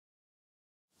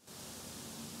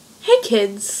Hey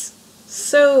kids!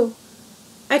 So,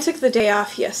 I took the day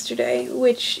off yesterday,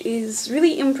 which is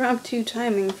really impromptu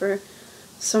timing for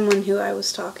someone who I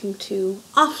was talking to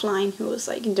offline who was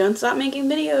like, don't stop making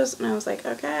videos, and I was like,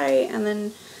 okay, and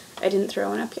then I didn't throw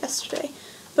one up yesterday.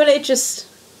 But it just,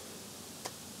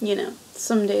 you know,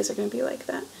 some days are going to be like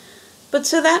that. But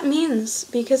so that means,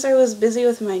 because I was busy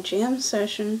with my jam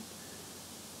session,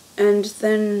 and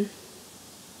then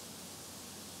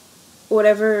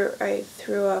whatever I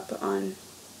threw up on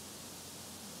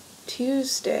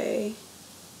Tuesday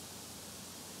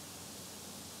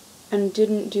and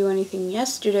didn't do anything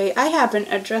yesterday, I haven't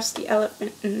addressed the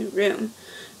elephant in the room,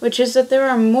 which is that there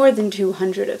are more than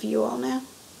 200 of you all now,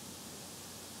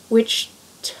 which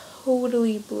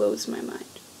totally blows my mind.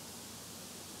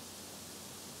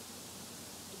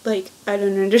 Like, I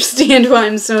don't understand why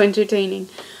I'm so entertaining,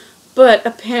 but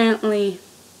apparently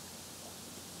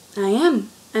I am,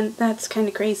 and that's kind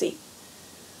of crazy.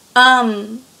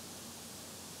 And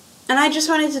I just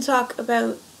wanted to talk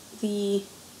about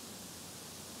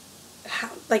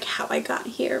how I got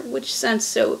here, which sounds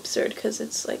so absurd because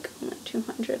it's like only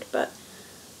 200, but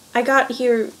I got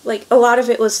here, like, a lot of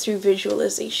it was through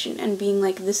visualization and being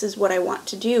like, this is what I want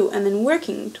to do, and then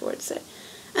working towards it.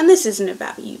 And this isn't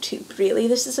about YouTube, really.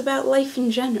 This is about life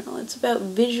in general. It's about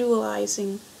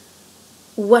visualizing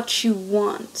what you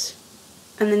want,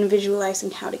 and then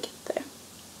visualizing how to get there.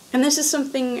 And this is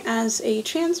something, as a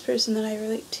trans person, that I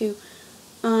relate to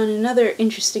on another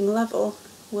interesting level.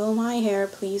 Will my hair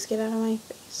please get out of my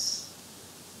face?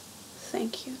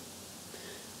 Thank you.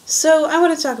 So, I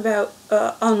want to talk about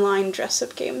online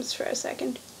dress-up games for a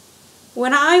second.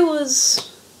 When I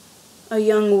was a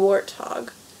young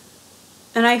warthog,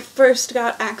 and I first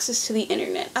got access to the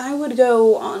internet, I would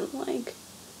go on, like,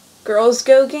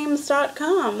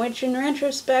 girlsgogames.com, which in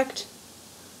retrospect,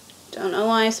 don't know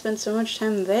why I spent so much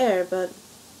time there, but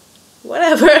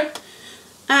whatever.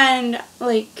 And,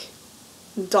 like,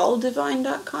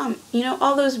 dolldivine.com, you know,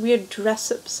 all those weird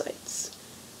dress-up sites.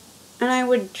 And I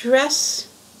would dress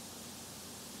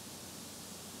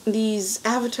these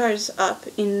avatars up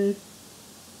in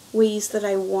ways that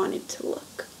I wanted to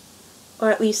look. Or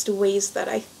at least ways that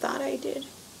I thought I did.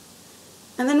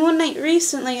 And then one night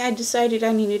recently I decided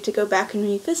I needed to go back and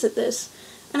revisit this,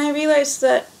 and I realized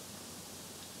that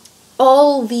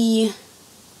all the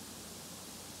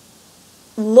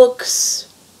looks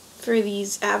for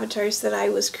these avatars that I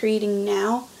was creating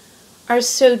now are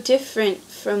so different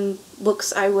from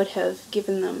looks I would have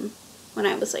given them when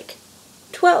I was like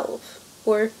 12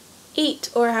 or 8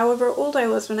 or however old I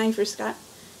was when I first got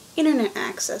internet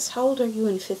access. How old are you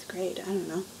in 5th grade? I don't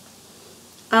know.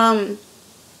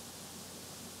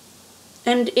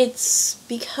 And it's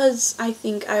because I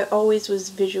think I always was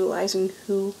visualizing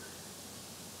who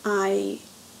I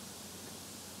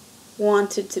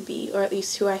wanted to be, or at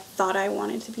least who I thought I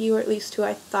wanted to be, or at least who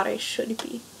I thought I should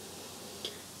be.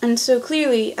 And so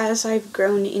clearly, as I've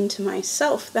grown into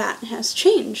myself, that has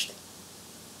changed.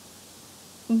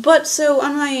 But so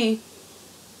on my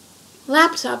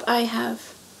laptop, I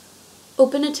have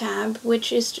open a tab,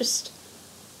 which is just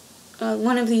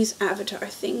one of these avatar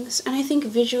things, and I think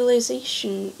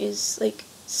visualization is, like,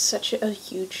 such a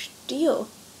huge deal.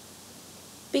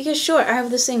 Because sure, I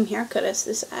have the same haircut as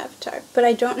this avatar, but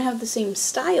I don't have the same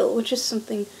style, which is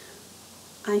something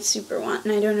I super want,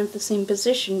 and I don't have the same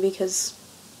position because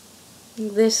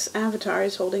this avatar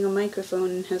is holding a microphone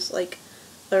and has, like,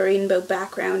 a rainbow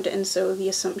background, and so the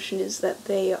assumption is that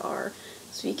they are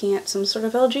speaking at some sort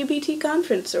of LGBT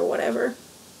conference or whatever.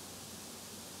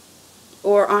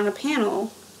 Or on a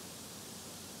panel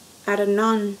at a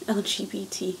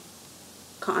non-LGBT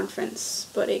conference,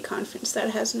 but a conference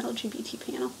that has an LGBT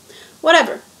panel.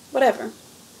 Whatever.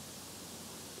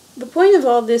 The point of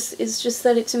all this is just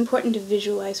that it's important to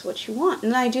visualize what you want.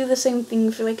 And I do the same thing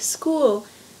for, like, school,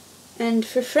 and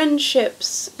for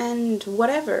friendships, and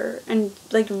whatever. And,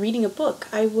 like, reading a book.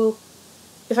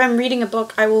 If I'm reading a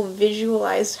book, I will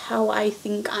visualize how I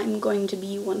think I'm going to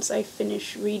be once I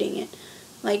finish reading it.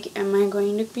 Like, am I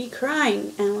going to be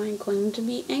crying? Am I going to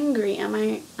be angry?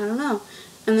 I don't know.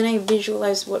 And then I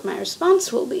visualize what my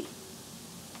response will be.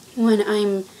 When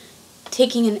I'm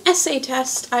taking an essay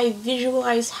test, I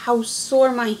visualize how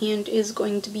sore my hand is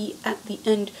going to be at the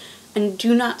end, and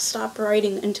do not stop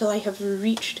writing until I have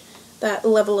reached that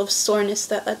level of soreness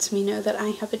that lets me know that I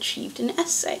have achieved an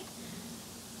essay.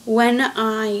 When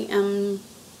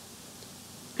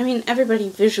everybody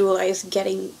visualizes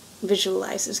getting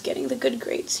the good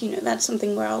grades, you know, that's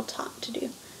something we're all taught to do.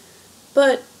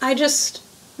 But I just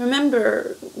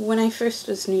remember when I first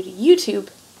was new to YouTube,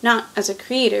 not as a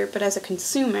creator, but as a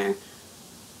consumer,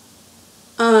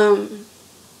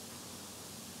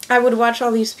 I would watch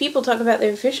all these people talk about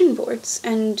their vision boards,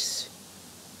 and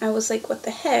I was like, what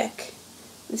the heck?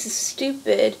 This is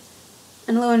stupid.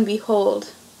 And lo and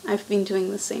behold, I've been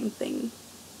doing the same thing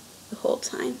the whole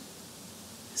time.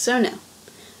 So no,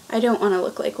 I don't want to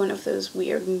look like one of those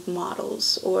weird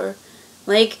models, or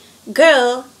like,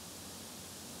 girl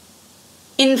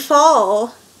in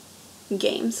fall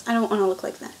games. I don't want to look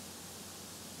like that.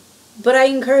 But I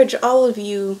encourage all of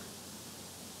you,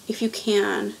 if you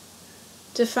can,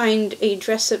 to find a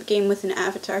dress-up game with an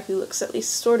avatar who looks at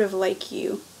least sort of like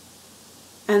you,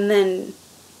 and then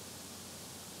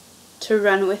to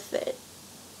run with it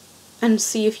and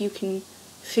see if you can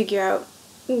figure out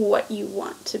what you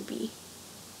want to be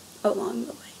along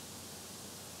the way.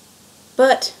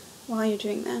 But while you're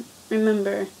doing that,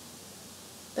 remember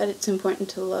that it's important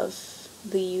to love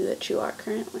the you that you are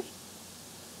currently.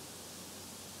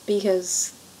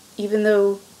 Because even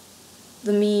though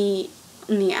the me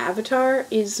in the avatar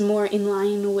is more in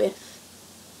line with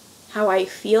how I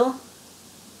feel,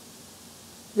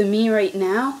 the me right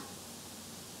now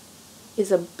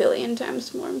is 1,000,000,000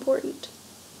 times more important.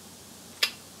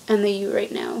 And the you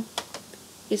right now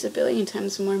is 1,000,000,000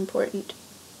 times more important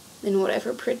than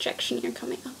whatever projection you're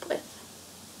coming up with.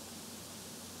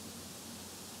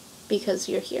 Because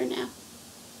you're here now.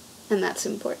 And that's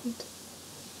important.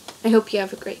 I hope you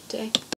have a great day.